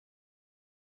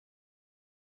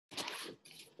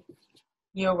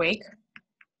You awake?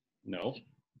 No.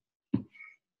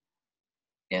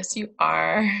 Yes, you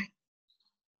are.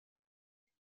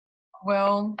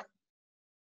 Well,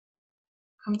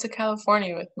 come to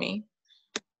California with me.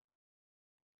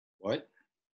 What?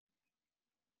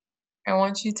 I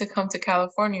want you to come to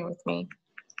California with me.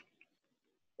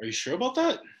 Are you sure about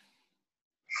that?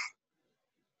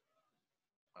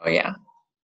 Oh, yeah.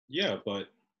 Yeah, but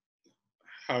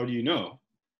how do you know?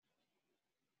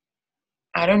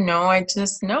 I don't know. I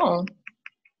just know.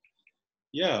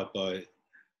 Yeah, but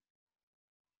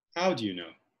how do you know?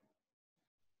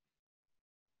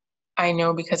 I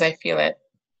know because I feel it.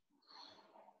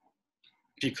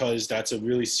 Because that's a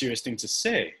really serious thing to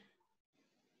say.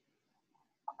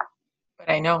 But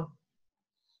I know.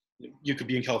 You could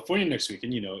be in California next week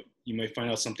and, you might find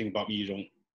out something about me you don't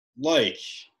like.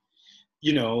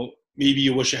 Maybe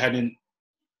you wish I hadn't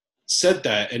said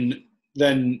that. And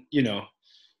then,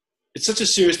 it's such a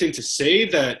serious thing to say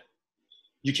that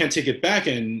you can't take it back.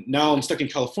 And now I'm stuck in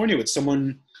California with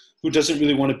someone who doesn't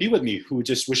really want to be with me, who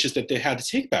just wishes that they had to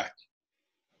take back.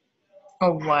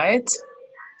 Oh, what?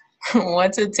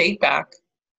 What's a take back?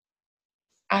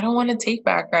 I don't want to take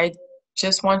back. I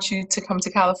just want you to come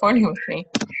to California with me.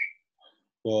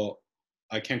 Well,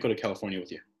 I can't go to California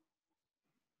with you.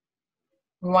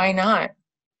 Why not?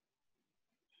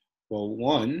 Well,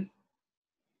 one,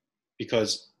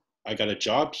 because I got a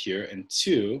job here, and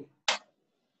two,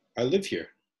 I live here.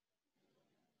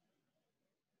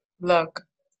 Look,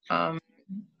 um,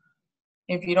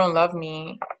 if you don't love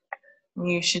me,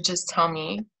 you should just tell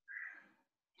me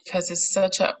because it's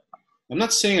such a. I'm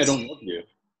not saying I don't love you.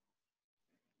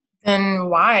 Then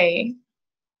why?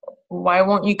 Why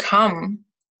won't you come?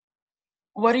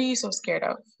 What are you so scared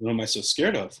of? What am I so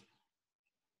scared of?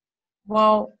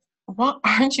 Well, what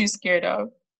aren't you scared of?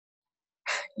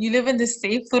 You live in this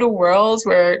safe little world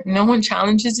where no one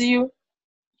challenges you,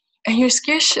 and you're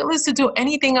scared shitless to do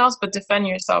anything else but defend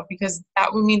yourself because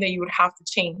that would mean that you would have to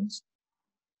change.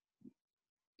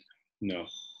 No.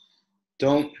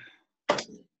 Don't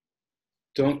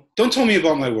don't tell me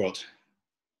about my world.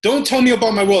 Don't tell me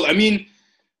about my world. I mean,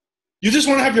 you just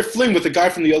want to have your fling with a guy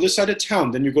from the other side of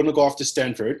town, then you're going to go off to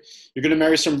Stanford. You're going to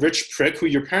marry some rich prick who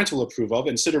your parents will approve of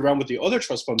and sit around with the other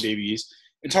trust fund babies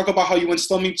and talk about how you went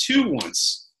slumming too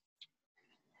once.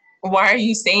 Why are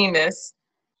you saying this?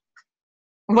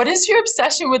 What is your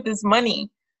obsession with this money?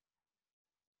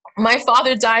 My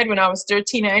father died when I was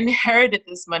 13 and I inherited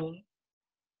this money.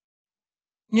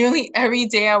 Nearly every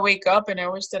day I wake up and I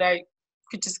wish that I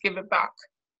could just give it back.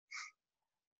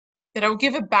 That I would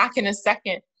give it back in a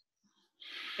second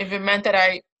if it meant that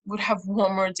I would have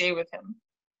one more day with him.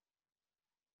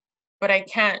 But I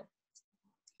can't.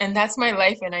 And that's my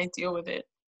life and I deal with it.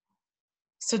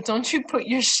 So don't you put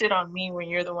your shit on me when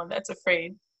you're the one that's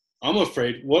afraid. I'm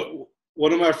afraid.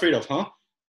 What am I afraid of, huh?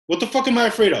 What the fuck am I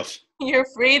afraid of? You're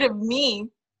afraid of me.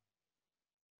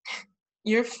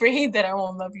 You're afraid that I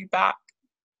won't love you back.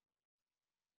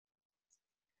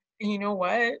 And you know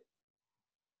what?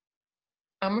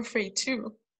 I'm afraid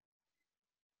too.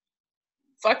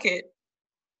 Fuck it.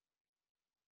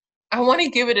 I want to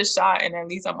give it a shot and at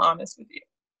least I'm honest with you.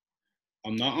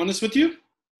 I'm not honest with you?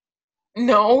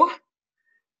 No.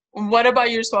 What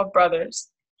about your 12 brothers?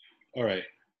 All right.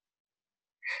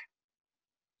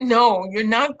 No, you're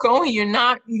not going. You're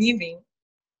not leaving.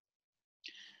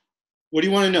 What do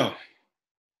you want to know?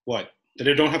 What? That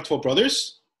I don't have 12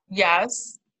 brothers?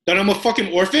 Yes. That I'm a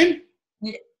fucking orphan?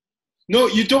 Yeah, No,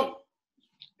 you don't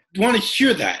want to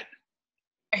hear that.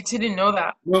 I didn't know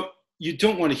that. No, you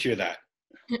don't want to hear that.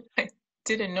 I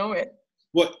didn't know it.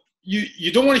 What?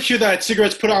 You don't want to hear that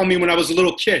cigarettes put on me when I was a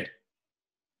little kid.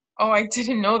 Oh, I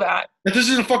didn't know that. That this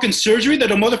isn't fucking surgery,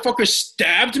 that a motherfucker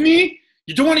stabbed me?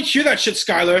 You don't want to hear that shit,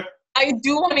 Skylar. I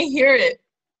do want to hear it.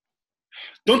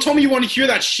 Don't tell me you want to hear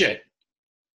that shit.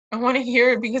 I want to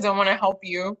hear it because I want to help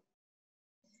you.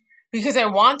 Because I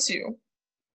want to.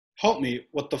 Help me?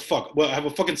 What the fuck? Well, I have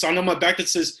a fucking sign on my back that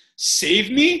says,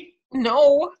 save me?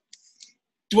 No.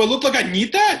 Do I look like I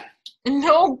need that?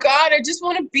 No, God, I just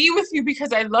want to be with you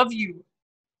because I love you.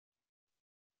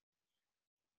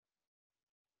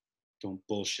 Don't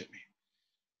bullshit me.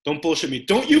 Don't bullshit me.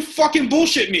 Don't you fucking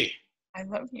bullshit me. I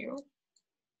love you.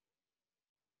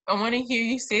 I want to hear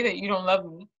you say that you don't love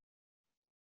me.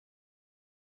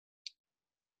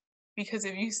 Because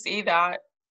if you say that,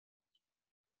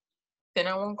 then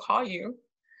I won't call you.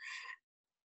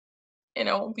 And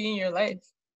I won't be in your life.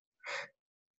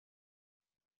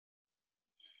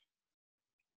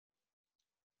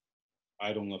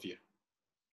 I don't love you.